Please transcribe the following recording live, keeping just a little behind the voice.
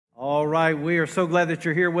right, we are so glad that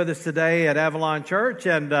you're here with us today at Avalon Church,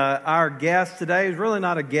 and our guest today is really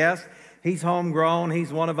not a guest. He's homegrown.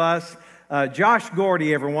 He's one of us. Josh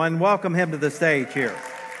Gordy, everyone. Welcome him to the stage here.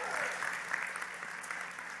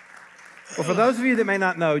 Well, for those of you that may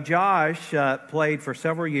not know, Josh played for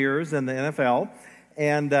several years in the NFL,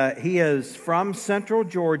 and he is from Central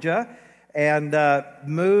Georgia and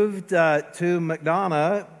moved to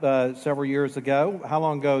McDonough several years ago. How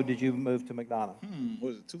long ago did you move to McDonough?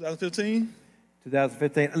 Was it 2015?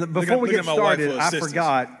 2015. Before we get started, I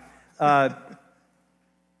forgot.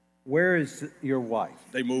 Where is your wife?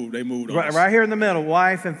 They moved on right here in the middle,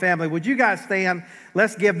 wife and family. Would you guys stand?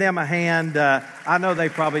 Let's give them a hand. I know they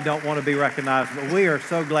probably don't want to be recognized, but we are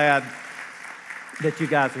so glad that you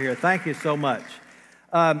guys are here. Thank you so much.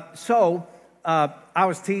 I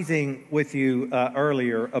was teasing with you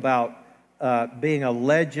earlier about being a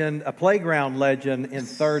legend, a playground legend in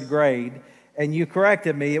third grade, and you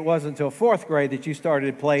corrected me. It wasn't until fourth grade that you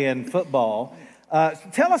started playing football.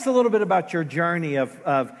 Tell us a little bit about your journey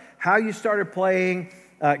of how you started playing,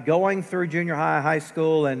 going through junior high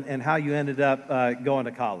school, and how you ended up going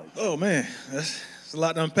to college. Oh, man, that's a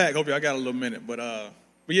lot to unpack. Hope y'all got a little minute. But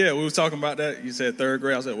yeah, we were talking about that. You said third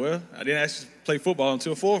grade. I said, well, I didn't actually play football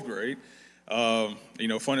until fourth grade.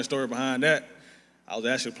 Funny story behind that, I was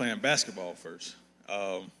actually playing basketball first.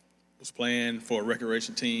 Was playing for a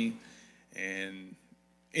recreation team, and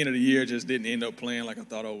end of the year just didn't end up playing like I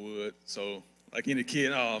thought I would. So, like any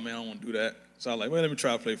kid, oh, man, I don't want to do that. So I was like, well, let me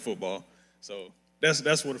try to play football. So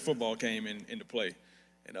that's where the football came into play.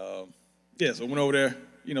 And, so I went over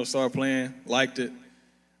there, started playing, liked it,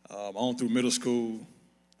 on through middle school,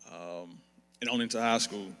 and on into high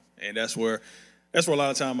school. And that's where a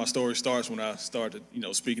lot of time my story starts, when I started,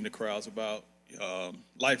 speaking to crowds about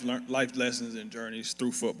life lessons and journeys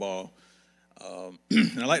through football.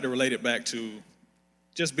 And I like to relate it back to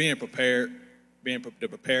just being prepared, the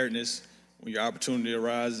preparedness when your opportunity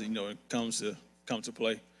arises, it comes to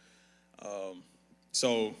play.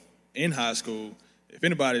 So in high school, if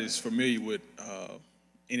anybody is familiar with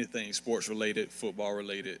anything sports related, football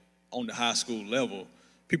related, on the high school level,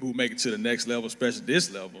 people who make it to the next level, especially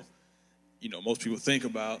this level, most people think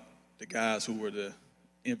about the guys who were the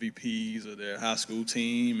MVPs of their high school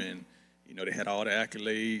team, and, they had all the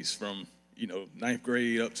accolades from, ninth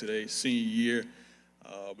grade up to their senior year.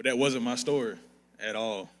 But that wasn't my story at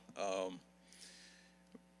all.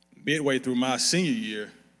 Midway through my senior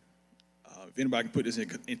year, if anybody can put this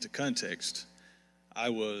into context, I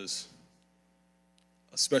was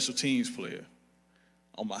a special teams player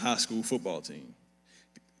on my high school football team.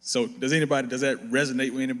 So does that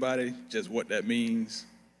resonate with anybody, just what that means?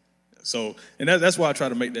 So, and that's why I try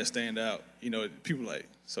to make that stand out. People like,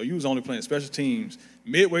 so you was only playing special teams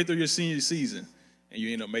midway through your senior season, and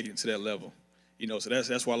you end up making it to that level. So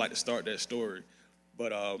that's why I like to start that story.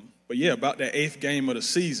 But yeah, about that 8th game of the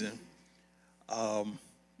season,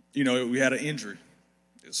 we had an injury,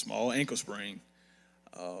 a small ankle sprain,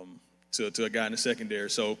 to a guy in the secondary.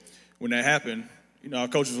 So when that happened, our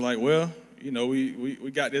coaches were like, well,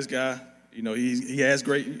 we got this guy. He has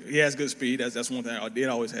good speed. That's one thing. I did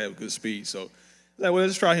always have good speed. So I was like, well,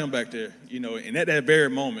 let's try him back there. And at that very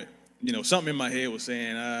moment, something in my head was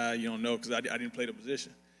saying, you don't know, because I didn't play the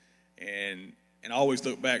position. And I always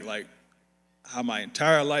look back like how my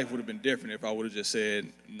entire life would have been different if I would have just said,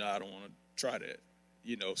 no, I don't want to try that.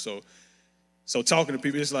 So talking to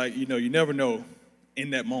people, it's like, you never know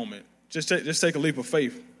in that moment. Just take a leap of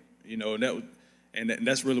faith, and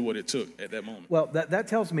that's really what it took at that moment. Well, that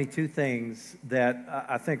tells me two things that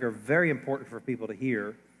I think are very important for people to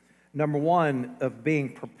hear. Number one, of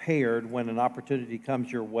being prepared when an opportunity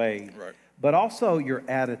comes your way. Right. But also your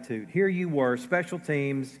attitude. Here you were, special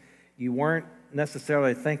teams. You weren't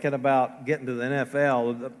necessarily thinking about getting to the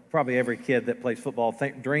NFL. Probably every kid that plays football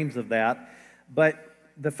dreams of that. But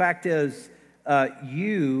the fact is,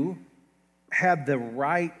 you had the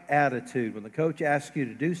right attitude when the coach asked you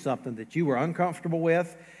to do something that you were uncomfortable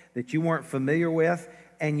with, that you weren't familiar with,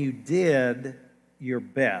 and you did your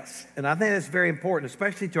best. And I think that's very important,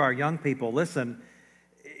 especially to our young people. Listen,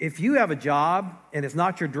 if you have a job and it's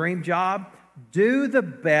not your dream job, do the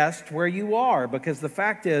best where you are, because the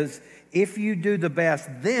fact is, if you do the best,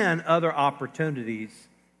 then other opportunities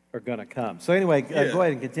are going to come. So anyway, go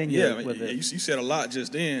ahead and continue with it. You said a lot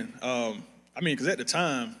just then. Because at the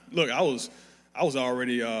time, look, I was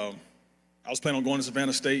already, I was planning on going to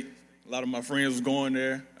Savannah State. A lot of my friends was going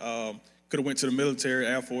there. Could have went to the military,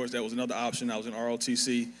 Air Force. That was another option. I was in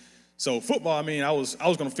ROTC. So football, I was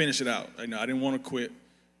going to finish it out. I didn't want to quit,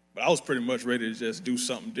 but I was pretty much ready to just do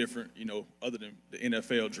something different, other than the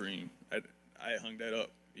NFL dream. I hung that up,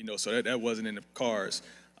 so that wasn't in the cards.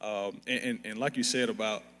 And like you said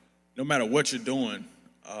about no matter what you're doing,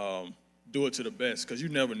 do it to the best because you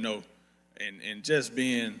never know. And just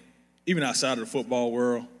being, even outside of the football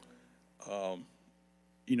world,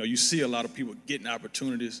 you see a lot of people getting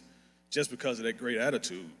opportunities just because of that great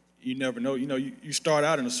attitude. You never know. You start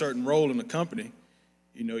out in a certain role in the company.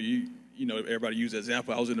 Everybody use that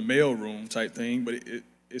example. I was in the mail room type thing, but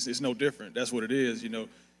it's no different. That's what it is.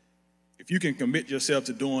 If you can commit yourself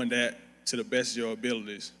to doing that to the best of your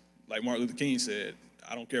abilities, like Martin Luther King said,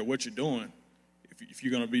 I don't care what you're doing. If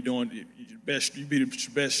you're going to be doing your best, you be the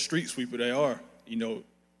best street sweeper they are.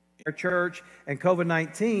 Our church and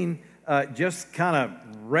COVID-19 just kind of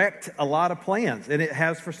wrecked a lot of plans, and it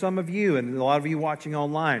has for some of you and a lot of you watching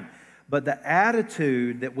online. But the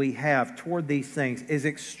attitude that we have toward these things is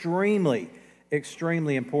extremely,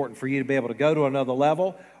 extremely important for you to be able to go to another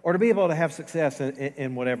level or to be able to have success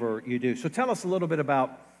in whatever you do. So tell us a little bit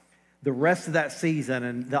about the rest of that season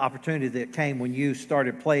and the opportunity that came when you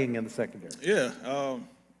started playing in the secondary. Yeah,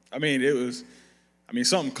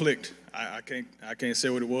 something clicked. I can't say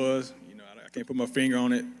what it was. I can't put my finger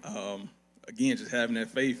on it. Again, just having that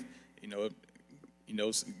faith.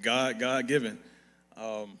 It's God given.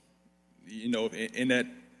 In that,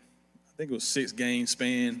 I think it was 6-game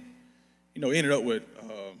span. Ended up with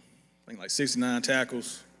I think like 69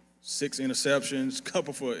 tackles, 6 interceptions,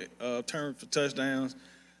 couple for turn for touchdowns,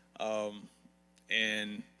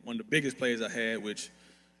 and one of the biggest plays I had, which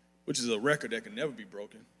is a record that can never be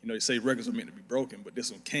broken. They say records are meant to be broken, but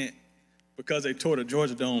this one can't because they tore the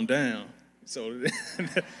Georgia Dome down. So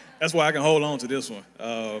that's why I can hold on to this one.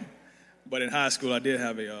 But in high school, I did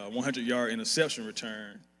have a 100-yard interception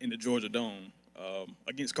return in the Georgia Dome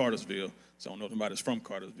against Cartersville. So I don't know if anybody's from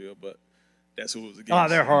Cartersville, but that's who it was against. Oh,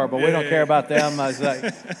 they're horrible. Yeah. We don't care about them. I was like,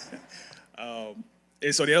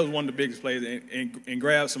 and so that was one of the biggest plays and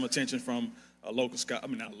grabbed some attention from a local scout.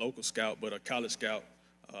 Not a local scout, but a college scout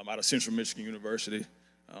out of Central Michigan University,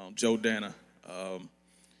 Joe Dana.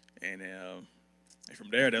 And from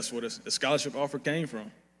there, that's where the scholarship offer came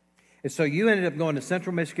from. And so you ended up going to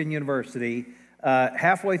Central Michigan University.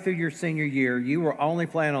 Halfway through your senior year, you were only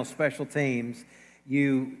playing on special teams.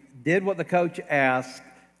 You did what the coach asked.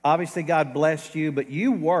 Obviously, God blessed you, but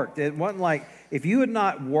you worked. It wasn't like if you had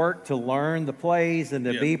not worked to learn the plays and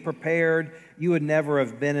to be prepared, you would never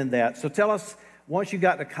have been in that. So tell us, once you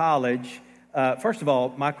got to college, first of all,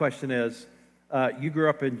 my question is, you grew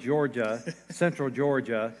up in Georgia, Central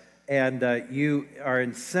Georgia, and you are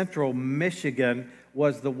in Central Michigan.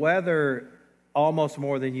 Was the weather almost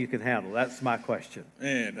more than you could handle? That's my question.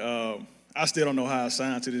 Man, I still don't know how I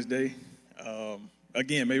signed to this day.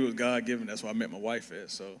 Again, maybe it was God-given. That's why I met my wife at.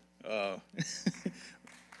 So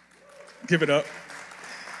give it up.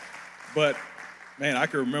 But, man, I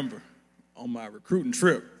can remember on my recruiting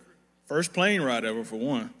trip, first plane ride ever for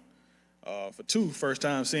one. For two, first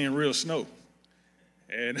time seeing real snow.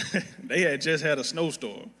 And they had just had a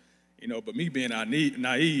snowstorm. But me being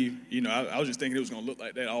naive, I was just thinking it was going to look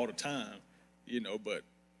like that all the time, but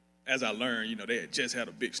as I learned, they had just had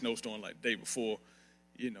a big snowstorm like the day before,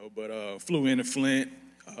 but flew into Flint.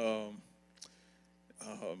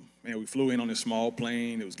 We flew in on this small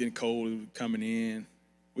plane. It was getting cold. It was coming in.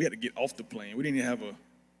 We had to get off the plane. We didn't even have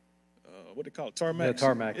what they call it, tarmac? Yeah,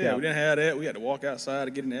 tarmac, yeah. We didn't have that. We had to walk outside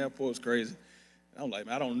to get in the airport. It was crazy. And I'm like,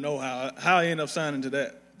 man, I don't know how I ended up signing to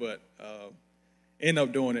that, but ended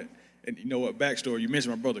up doing it. And you know what, backstory, you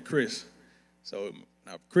mentioned my brother Chris. So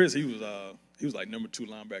now Chris, he was like number 2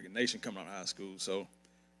 linebacker in the nation coming out of high school. So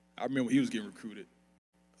I remember he was getting recruited.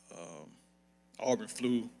 Auburn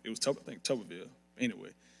flew, it was Tuberville, anyway.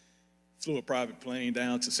 Flew a private plane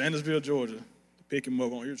down to Sandersville, Georgia to pick him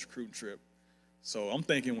up on his recruiting trip. So I'm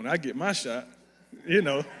thinking when I get my shot, I'm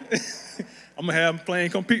going to have a plane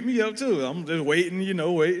come pick me up too. I'm just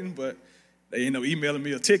waiting, but they end up emailing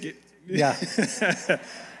me a ticket. Yeah.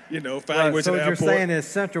 Finally went to the airport. So what you're saying is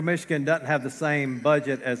Central Michigan doesn't have the same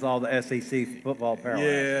budget as all the SEC football powerhouses.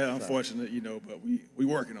 Yeah, unfortunately, but we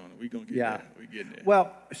working on it. We gonna get there. We getting there.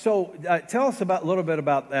 Well, so tell us a little bit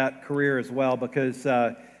about that career as well, because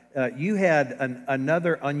you had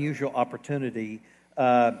another unusual opportunity,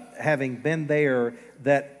 having been there,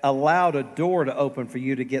 that allowed a door to open for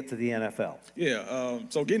you to get to the NFL. Yeah.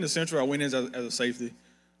 So getting to Central, I went in as a safety,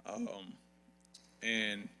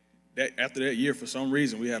 and. After that year, for some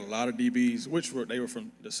reason, we had a lot of DBs, they were from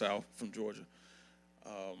the South, from Georgia.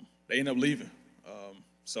 They ended up leaving.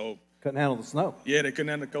 So couldn't handle the snow. Yeah, they couldn't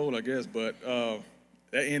handle the cold, I guess. But that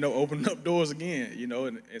ended up opening up doors again,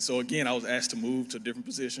 And so, again, I was asked to move to a different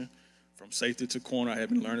position, from safety to corner. I had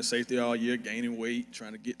been learning safety all year, gaining weight,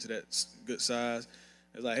 trying to get to that good size.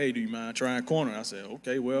 It was like, hey, do you mind trying corner? I said,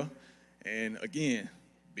 okay, well. And, again,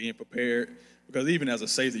 being prepared. Because even as a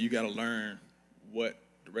safety, you got to learn what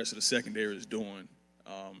the rest of the secondary is doing.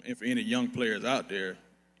 And for any young players out there,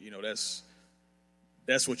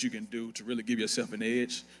 that's what you can do to really give yourself an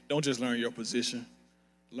edge. Don't just learn your position.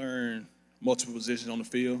 Learn multiple positions on the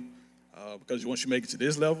field. Because once you make it to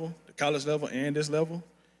this level, the college level and this level,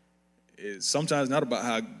 it's sometimes not about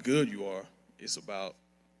how good you are. It's about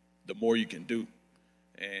the more you can do.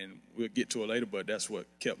 And we'll get to it later, but that's what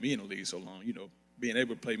kept me in the league so long, being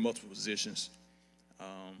able to play multiple positions.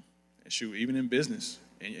 And shoot, even in business,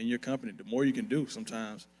 in your company, the more you can do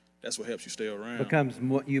sometimes, that's what helps you stay around.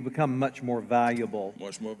 You become much more valuable.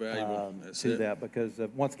 Much more valuable. To that because,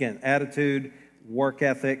 once again, attitude, work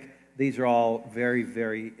ethic, these are all very,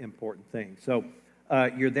 very important things. So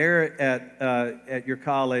you're there at your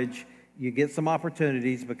college. You get some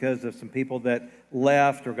opportunities because of some people that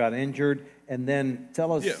left or got injured. And then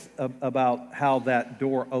tell us about how that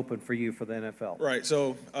door opened for you for the NFL. Right.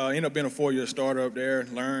 So I ended up being a 4-year starter up there.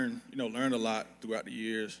 Learned a lot throughout the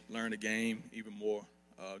years. Learned the game even more.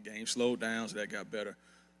 Game slowed down, so that got better.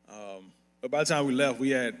 But by the time we left, we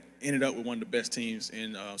had ended up with one of the best teams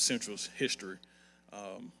in Central's history,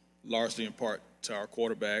 largely in part to our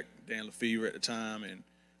quarterback, Dan Lefevre at the time, and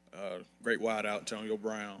great wideout, Antonio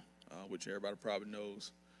Brown, which everybody probably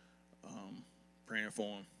knows. Praying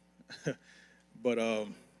for him. But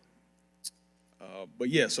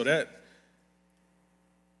yeah, so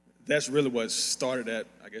that's really what started that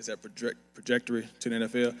trajectory to the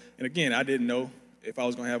NFL. And again, I didn't know if I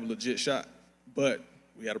was going to have a legit shot, but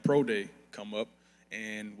we had a pro day come up,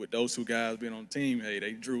 and with those two guys being on the team, hey,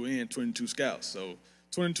 they drew in 22 scouts. So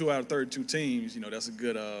 22 out of 32 teams, that's a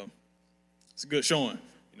good showing,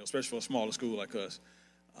 especially for a smaller school like us.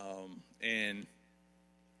 What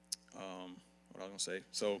I was going to say,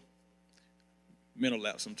 so mental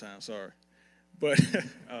lapse sometimes, sorry. But,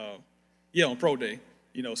 on pro day,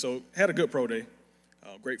 so had a good pro day,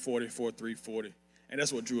 great 40, 4.3, 40. And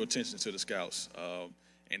that's what drew attention to the scouts.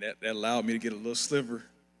 And that allowed me to get a little sliver,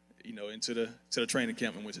 into the training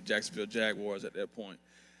camp and went to Jacksonville Jaguars at that point.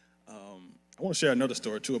 I want to share another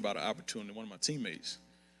story, too, about an opportunity. One of my teammates,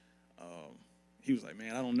 he was like,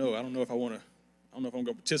 man, I don't know if I'm going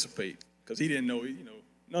to participate. Because he didn't know,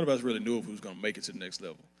 none of us really knew if we was going to make it to the next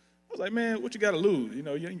level. I was like, man, what you got to lose?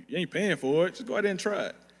 You ain't paying for it. Just go out there and try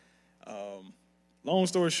it. Long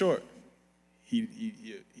story short,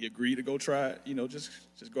 he agreed to go try it, just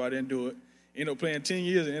go out there and do it. Ended up playing 10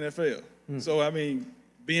 years in the NFL. So,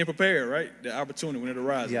 being prepared, right? The opportunity when it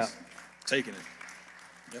arises, taking it.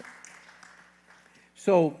 Yep.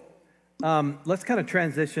 So let's kind of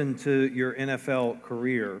transition to your NFL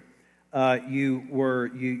career.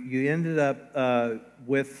 You ended up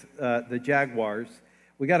with the Jaguars.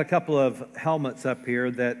 We got a couple of helmets up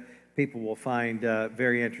here that people will find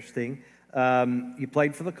very interesting. You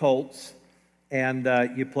played for the Colts, and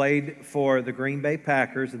you played for the Green Bay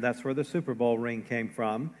Packers, and that's where the Super Bowl ring came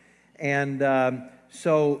from. And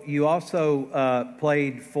so you also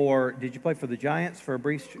did you play for the Giants for a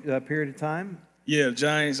brief period of time? Yeah,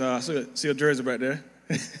 Giants. I see a jersey back there.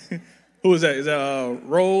 Who is that? Is that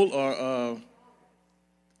Roll or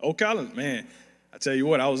O'Collins? Man, I tell you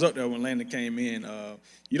what, I was up there when Landon came in.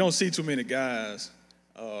 You don't see too many guys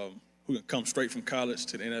who can come straight from college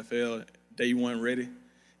to the NFL day one ready.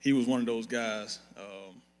 He was one of those guys.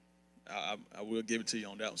 I will give it to you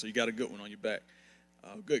on that one. So you got a good one on your back.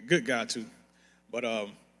 Good guy too. But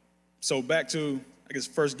so back to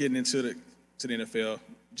first getting into the NFL.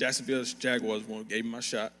 Jacksonville Jaguars gave me my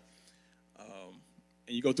shot.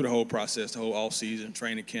 And you go through the whole process, the whole off-season,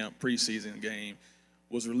 training camp, preseason game.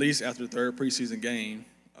 Was released after the third preseason game,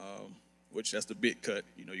 which that's the big cut.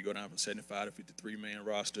 You go down from 75 to 53-man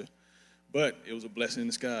roster. But it was a blessing in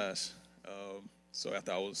disguise. So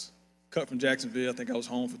after I was cut from Jacksonville, I think I was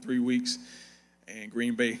home for 3 weeks, and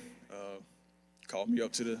Green Bay called me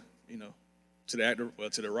up to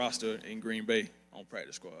the roster in Green Bay on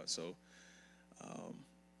practice squad. So,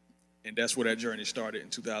 and that's where that journey started in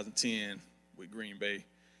 2010 with Green Bay.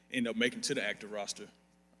 Ended up making to the active roster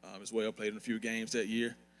as well. Played in a few games that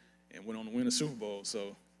year, and went on to win a Super Bowl.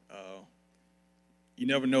 So, you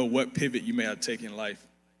never know what pivot you may have taken in life.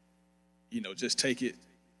 Just take it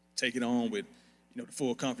on with, the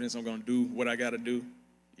full confidence I'm going to do what I got to do,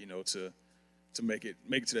 to make it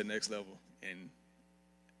to that next level. And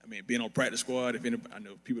being on practice squad, I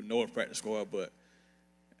know people know of practice squad, but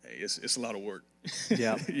hey, it's a lot of work.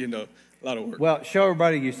 Yeah. A lot of work. Well, show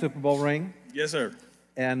everybody your Super Bowl ring. Yes, sir.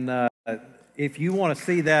 And if you want to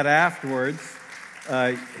see that afterwards,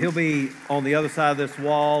 he'll be on the other side of this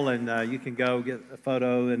wall, and you can go get a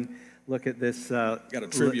photo and look at this. Got a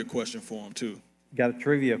trivia question for him, too. Got a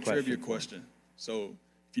trivia question. Trivia question. So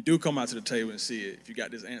if you do come out to the table and see it, if you got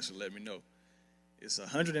this answer, let me know. It's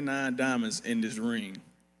 109 diamonds in this ring.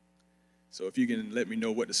 So if you can let me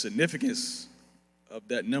know what the significance of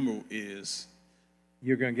that number is.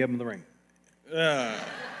 You're going to give them the ring.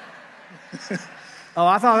 Oh,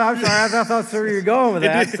 I'm sorry. I thought that's where you were going with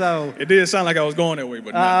that. It did sound like I was going that way,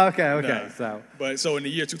 but no. Okay. No. So in the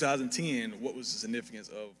year 2010, what was the significance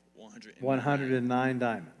of 109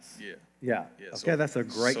 diamonds? Yeah. Okay, so, that's a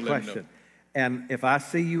great question. And if I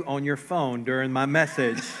see you on your phone during my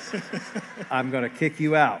message, I'm going to kick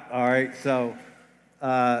you out. All right. So,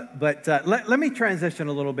 let me transition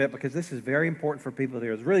a little bit because this is very important for people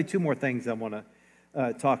here. There's really two more things I want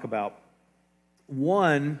to talk about.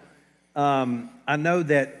 One. I know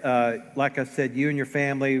that, like I said, you and your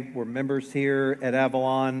family were members here at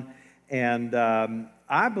Avalon, and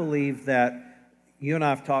I believe that you and I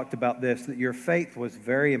have talked about this, that your faith was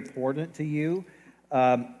very important to you.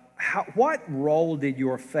 What role did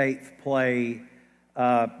your faith play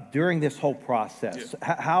during this whole process?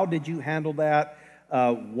 Yeah. How did you handle that?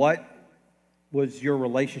 What was your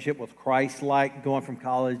relationship with Christ like going from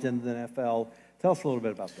college into the NFL? Tell us a little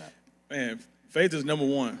bit about that. Man, faith is number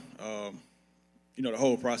one. The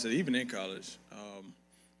whole process, even in college.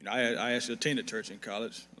 I actually attended church in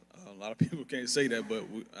college. A lot of people can't say that, but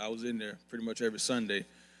I was in there pretty much every Sunday.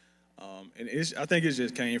 And I think it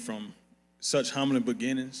just came from such humbling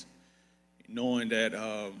beginnings, knowing that,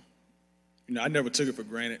 I never took it for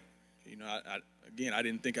granted. I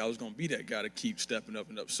didn't think I was going to be that guy to keep stepping up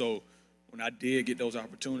and up. So when I did get those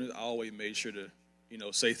opportunities, I always made sure to,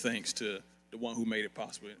 say thanks to the one who made it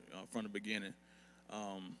possible from the beginning.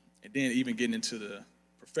 And then even getting into the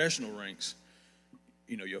professional ranks,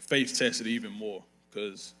 your faith tested even more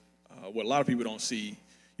because what a lot of people don't see,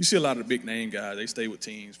 you see a lot of the big name guys, they stay with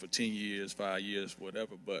teams for 10 years, 5 years,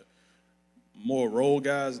 whatever, but more role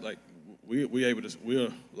guys, like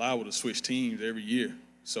we're liable to switch teams every year.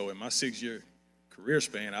 So in my 6-year career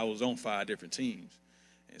span, I was on 5 different teams.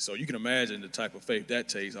 And so you can imagine the type of faith that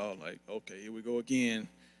takes. I was like, okay, here we go again.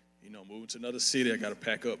 Moving to another city, I got to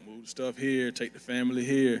pack up, move stuff here, take the family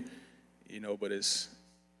here, but it's,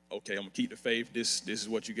 okay, I'm going to keep the faith. This is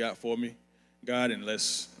what you got for me, God, and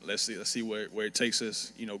let's see where it takes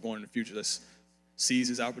us, going in the future. Let's seize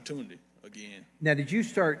this opportunity again. Now, did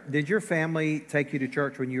your family take you to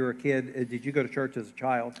church when you were a kid? Did you go to church as a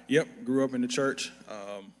child? Yep, grew up in the church,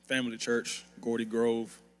 family church, Gordy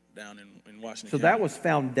Grove, down in Washington So County. that was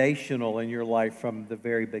foundational in your life from the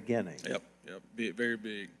very beginning. Yep, very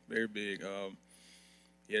big, very big.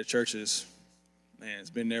 The church is, it's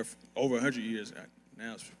been there for over 100 years.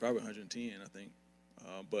 Now it's probably 110, I think.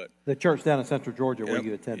 But the church down in Central Georgia where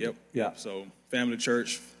you attended. Yep. So family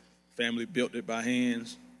church, family built it by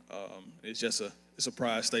hands. It's a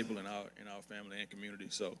pride staple in our family and community.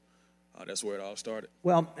 So that's where it all started.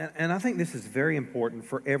 Well, and I think this is very important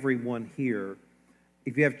for everyone here.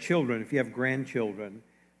 If you have children, if you have grandchildren,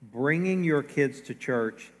 bringing your kids to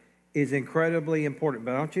church is incredibly important.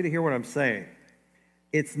 But I want you to hear what I'm saying.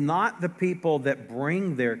 It's not the people that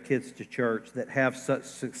bring their kids to church that have such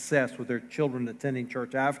success with their children attending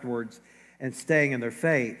church afterwards and staying in their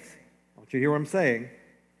faith. I want you to hear what I'm saying.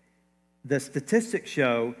 The statistics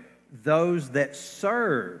show those that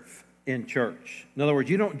serve in church. In other words,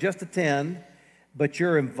 you don't just attend, but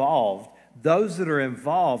you're involved. Those that are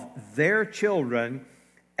involved, their children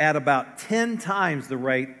at about 10 times the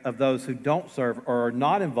rate of those who don't serve or are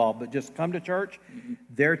not involved but just come to church,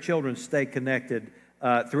 their children stay connected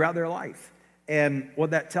throughout their life. And what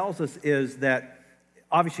that tells us is that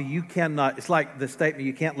obviously you cannot, it's like the statement,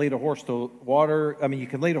 you can't lead a horse to water. I mean, you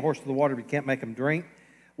can lead a horse to the water, but you can't make them drink.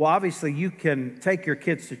 Well, obviously you can take your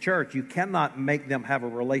kids to church. You cannot make them have a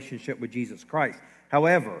relationship with Jesus Christ.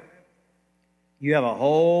 However, you have a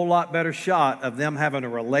whole lot better shot of them having a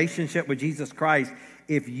relationship with Jesus Christ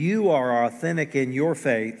if you are authentic in your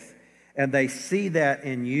faith and they see that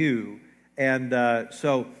in you. And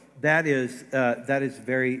so that is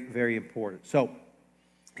very, very important. So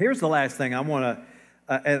here's the last thing I want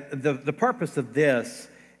to, the purpose of this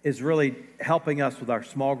is really helping us with our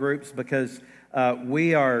small groups because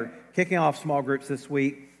we are kicking off small groups this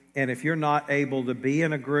week. And if you're not able to be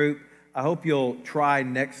in a group, I hope you'll try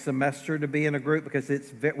next semester to be in a group because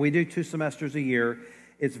we do 2 semesters a year.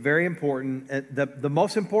 It's very important. The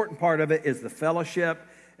most important part of it is the fellowship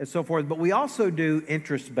and so forth. But we also do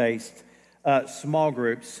interest-based small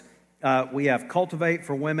groups. We have Cultivate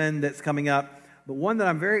for Women that's coming up. But one that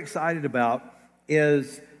I'm very excited about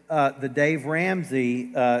is the Dave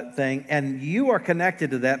Ramsey thing. And you are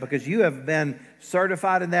connected to that because you have been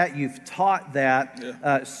certified in that. You've taught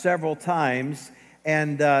that several times.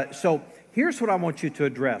 And so here's what I want you to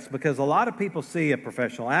address, because a lot of people see a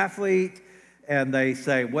professional athlete and they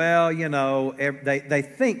say, well, you know, they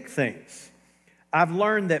think things. I've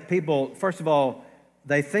learned that people, first of all,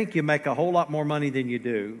 they think you make a whole lot more money than you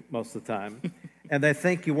do most of the time, and they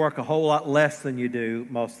think you work a whole lot less than you do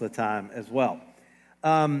most of the time as well.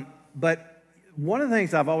 But one of the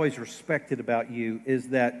things I've always respected about you is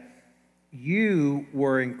that you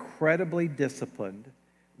were incredibly disciplined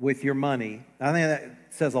with your money. I think that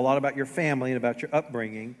says a lot about your family and about your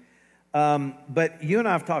upbringing. But you and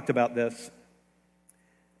I have talked about this.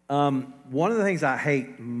 One of the things I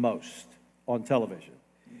hate most on television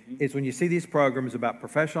is when you see these programs about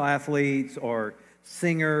professional athletes or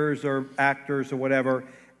singers or actors or whatever,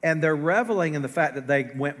 and they're reveling in the fact that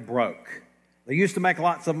they went broke. They used to make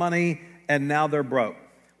lots of money, and now they're broke.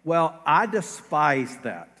 Well, I despise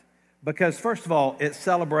that because, first of all, it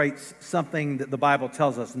celebrates something that the Bible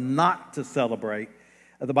tells us not to celebrate.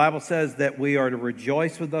 The Bible says that we are to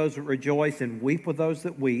rejoice with those that rejoice and weep with those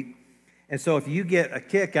that weep. And so if you get a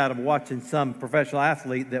kick out of watching some professional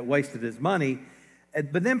athlete that wasted his money,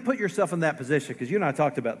 but then put yourself in that position, because you and I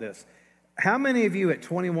talked about this. How many of you at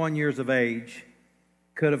 21 years of age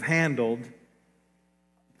could have handled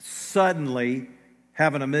suddenly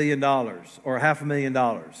having $1 million or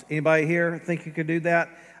 $500,000? Anybody here think you could do that?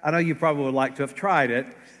 I know you probably would like to have tried it,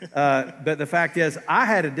 but the fact is I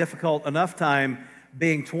had a difficult enough time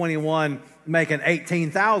being 21 making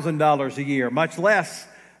 $18,000 a year, much less,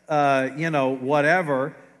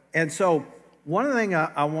 whatever. And so one of the things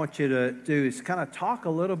I want you to do is kind of talk a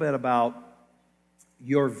little bit about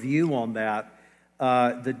your view on that,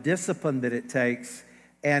 the discipline that it takes,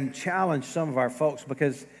 and challenge some of our folks,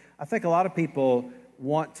 because I think a lot of people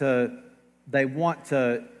want to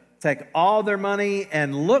take all their money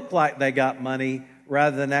and look like they got money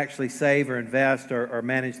rather than actually save or invest or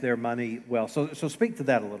manage their money well. So speak to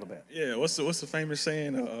that a little bit. Yeah, what's the famous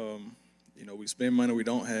saying? We spend money we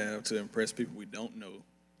don't have to impress people we don't know,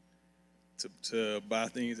 to buy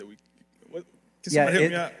things that we. What? Can somebody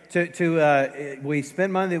help me out? We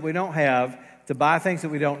spend money that we don't have to buy things that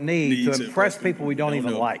we don't need to impress people we don't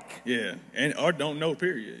even like. Yeah, or don't know,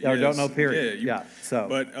 period. Or don't know, period. Yeah.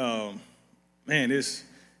 But man, there's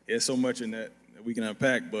so much in that we can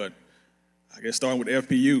unpack. But I guess starting with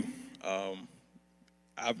FPU, to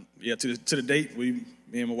the date, me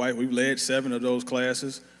and my wife, we've led 7 of those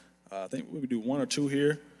classes. I think we would do 1 or 2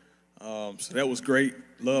 here. So that was great.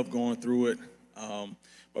 Love going through it.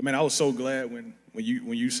 But man, I was so glad when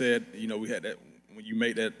you said, we had that, when you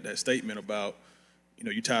made that statement about,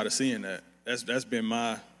 you tired of seeing that. That's been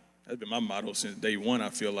my motto since day one. I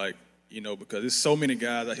feel like, because there's so many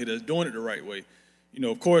guys out here that's doing it the right way.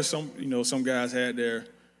 Of course, some guys had their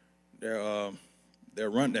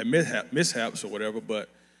mishaps or whatever, but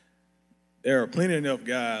there are plenty enough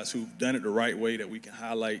guys who've done it the right way that we can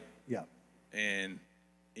highlight. Yeah. And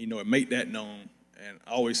and make that known. And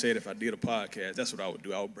I always said if I did a podcast, that's what I would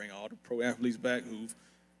do. I would bring all the pro athletes back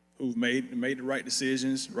who've made the right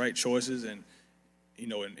decisions, right choices, and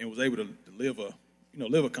and was able to live a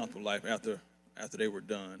comfortable life after they were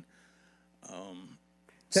done.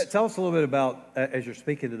 Tell us a little bit about, as you're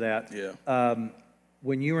speaking to that. Yeah.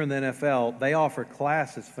 When you were in the NFL, they offer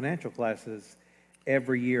classes, financial classes,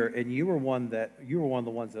 every year, and you were one of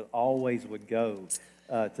the ones that always would go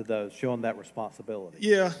to those, showing that responsibility.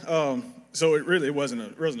 Yeah. So it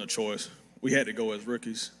wasn't a choice. We had to go as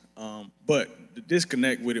rookies. But the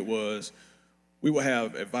disconnect with it was we would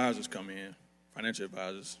have advisors come in, financial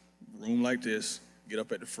advisors, room like this, get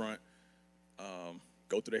up at the front,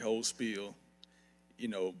 go through their whole spiel,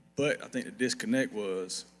 But I think the disconnect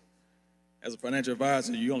was, as a financial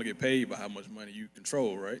advisor, you only get paid by how much money you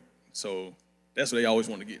control, right? So that's what they always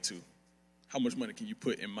want to get to. How much money can you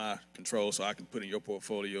put in my control so I can put in your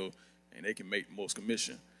portfolio and they can make the most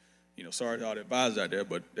commission? Sorry to all the advisors out there,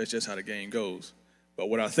 but that's just how the game goes. But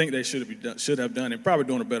what I think they should have done, and probably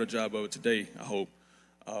doing a better job of it today, I hope,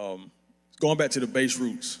 going back to the base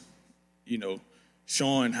roots,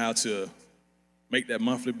 showing how to make that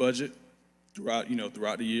monthly budget throughout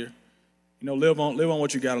the year. Live on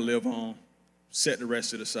what you got to live on, set the rest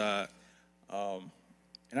to the side.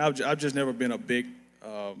 And I've just never been a big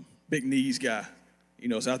needs guy,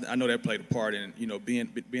 so I know that played a part in, being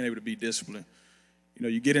able to be disciplined.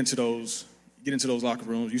 You get into those locker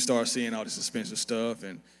rooms, you start seeing all this expensive stuff,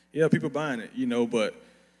 and people buying it, but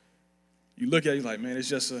you look at it like, man, it's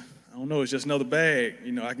just it's just another bag.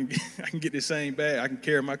 I can get the same bag. I can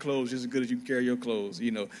carry my clothes just as good as you can carry your clothes.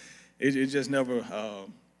 It just never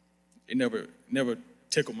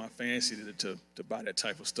tickled my fancy to buy that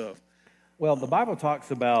type of stuff. Well, the Bible talks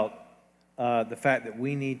about the fact that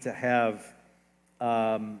we need to have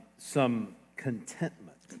some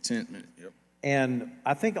contentment. Contentment, yep. And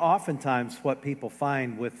I think oftentimes what people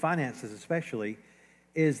find with finances especially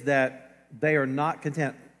is that they are not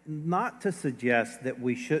content. Not to suggest that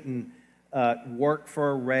we shouldn't work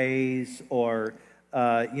for a raise or,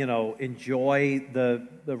 enjoy the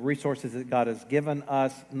resources that God has given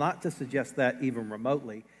us. Not to suggest that even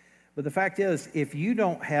remotely. But the fact is, if you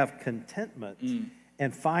don't have contentment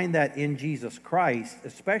and find that in Jesus Christ,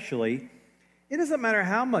 especially, it doesn't matter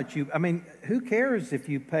how much who cares if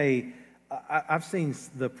you pay... I've seen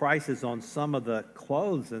the prices on some of the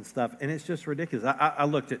clothes and stuff, and it's just ridiculous. I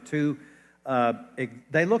looked at two.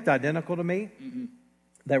 They looked identical to me. Mm-hmm.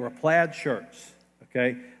 They were plaid shirts,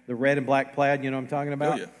 okay? The red and black plaid, you know what I'm talking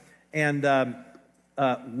about? Oh, yeah. And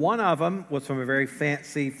one of them was from a very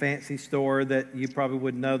fancy store that you probably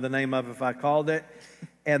wouldn't know the name of if I called it.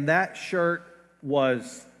 And that shirt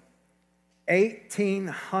was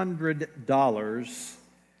 $1,800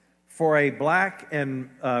 for a black and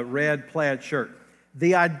red plaid shirt.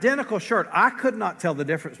 The identical shirt, I could not tell the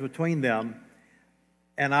difference between them.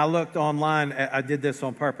 And I looked online, I did this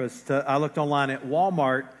on purpose, I looked online at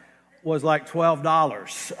Walmart, was like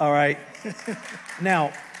 $12, all right?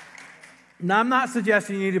 Now, I'm not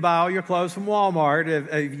suggesting you need to buy all your clothes from Walmart.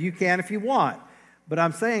 If you can if you want. But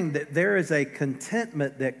I'm saying that there is a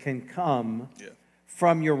contentment that can come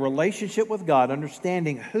from your relationship with God,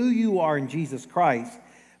 understanding who you are in Jesus Christ.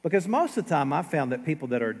 Because most of the time I've found that people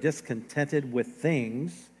that are discontented with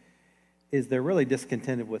things is they're really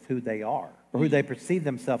discontented with who they are or who they perceive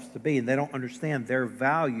themselves to be, and they don't understand their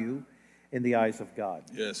value in the eyes of God.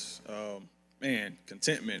 Yes.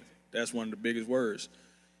 Contentment, that's one of the biggest words.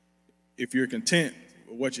 If you're content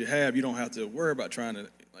with what you have, you don't have to worry about trying to,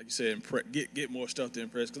 like you said, get more stuff to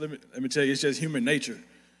impress. Because let me tell you, it's just human nature.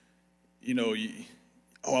 I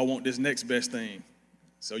want this next best thing.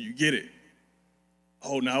 So you get it.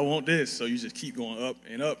 Oh, now I want this. So you just keep going up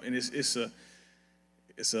and up. And it's I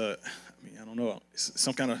don't know. It's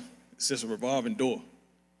some kind of, it's just a revolving door.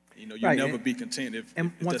 You'll right. never be content if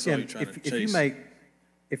that's all you're trying to chase.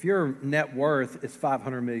 If your net worth is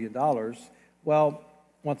 $500 million, well,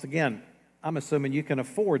 once again, I'm assuming you can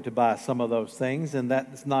afford to buy some of those things, and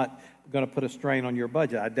that's not going to put a strain on your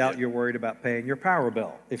budget. I doubt you're worried about paying your power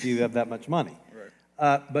bill if you have that much money.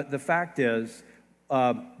 Right. But the fact is,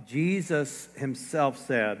 Jesus himself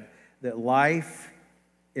said that life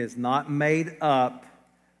is not made up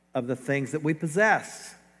of the things that we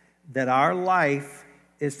possess, that our life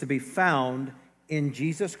is to be found in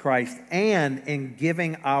Jesus Christ and in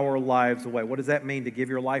giving our lives away. What does that mean, to give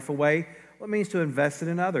your life away? Well, it means to invest it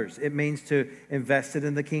in others. It means to invest it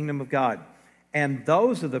in the kingdom of God. And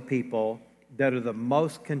those are the people that are the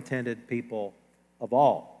most contented people of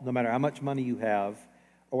all, no matter how much money you have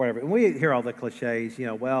or whatever. And we hear all the cliches,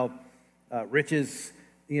 riches,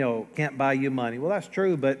 can't buy you money. Well, that's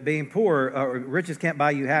true, but being poor, riches can't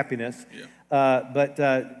buy you happiness. Yeah. But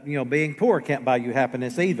being poor can't buy you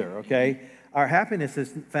happiness either, okay? Our happiness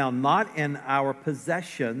is found not in our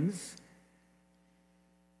possessions,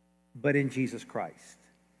 but in Jesus Christ.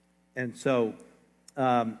 And so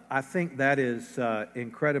I think that is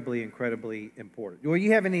incredibly, incredibly important. Do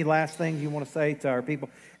you have any last things you want to say to our people?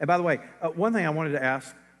 And by the way, one thing I wanted to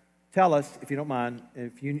ask, tell us, if you don't mind,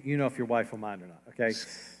 if you know if your wife will mind or not, okay?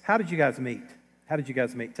 How did you guys meet?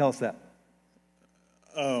 Tell us that.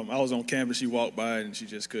 I was on campus. She walked by, and she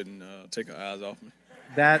just couldn't take her eyes off me.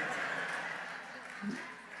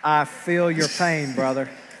 I feel your pain, brother.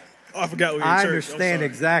 Oh, I forgot we were in church. I understand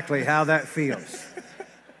exactly how that feels.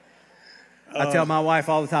 I tell my wife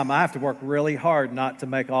all the time, I have to work really hard not to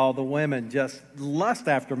make all the women just lust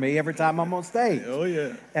after me every time I'm on stage. Oh,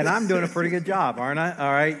 yeah. And I'm doing a pretty good job, aren't I?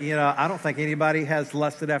 All right. I don't think anybody has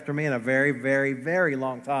lusted after me in a very, very, very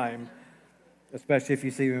long time, especially if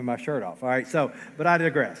you see me with my shirt off. All right. But I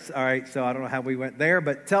digress. All right. So I don't know how we went there,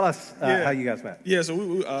 but tell us how you guys met. Yeah. So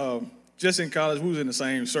we just in college, we was in the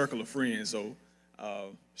same circle of friends. So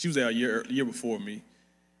she was there a year before me,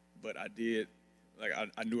 but I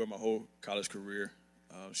knew her my whole college career.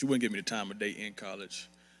 She wouldn't give me the time of day in college,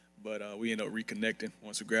 but we ended up reconnecting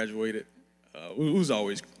once we graduated. We was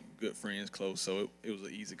always good friends, close, so it was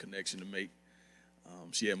an easy connection to make.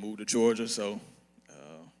 She had moved to Georgia, so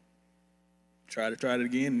tried it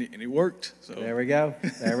again, and it worked. So there we go.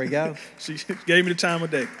 She gave me the time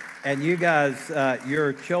of day. And you guys,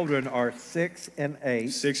 your children are 6 and 8.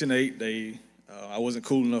 6 and 8. I wasn't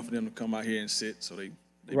cool enough for them to come out here and sit, so they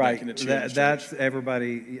right. Back in the children's That's church.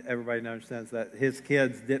 Everybody understands that. His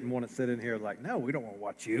kids didn't want to sit in here like, no, we don't want to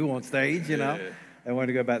watch you on stage, you know. They wanted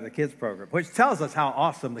to go back to the kids program, which tells us how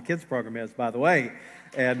awesome the kids program is, by the way.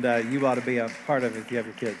 And you ought to be a part of it if you have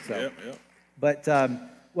your kids. So. Yep. But,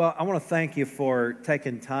 well, I want to thank you for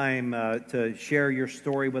taking time to share your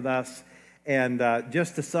story with us. And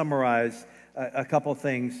just to summarize a couple of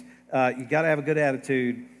things, you got to have a good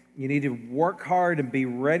attitude. You need to work hard and be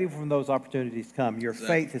ready when those opportunities come. Your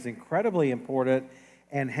faith is incredibly important,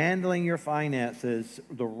 and handling your finances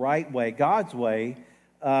the right way, God's way,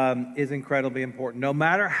 is incredibly important. No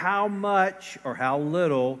matter how much or how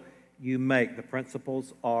little you make, the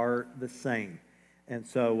principles are the same. And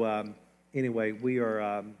so, anyway,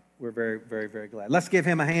 we're very, very, very glad. Let's give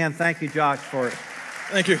him a hand. Thank you, Josh, for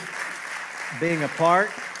Thank you. being a part.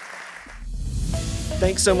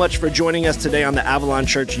 Thanks so much for joining us today on the Avalon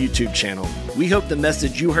Church YouTube channel. We hope the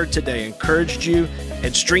message you heard today encouraged you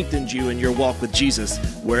and strengthened you in your walk with Jesus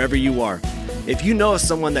wherever you are. If you know of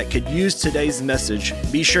someone that could use today's message,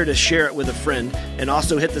 be sure to share it with a friend and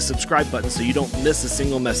also hit the subscribe button so you don't miss a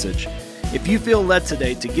single message. If you feel led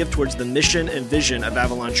today to give towards the mission and vision of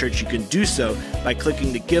Avalon Church, you can do so by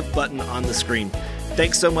clicking the Give button on the screen.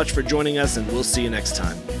 Thanks so much for joining us, and we'll see you next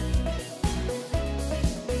time.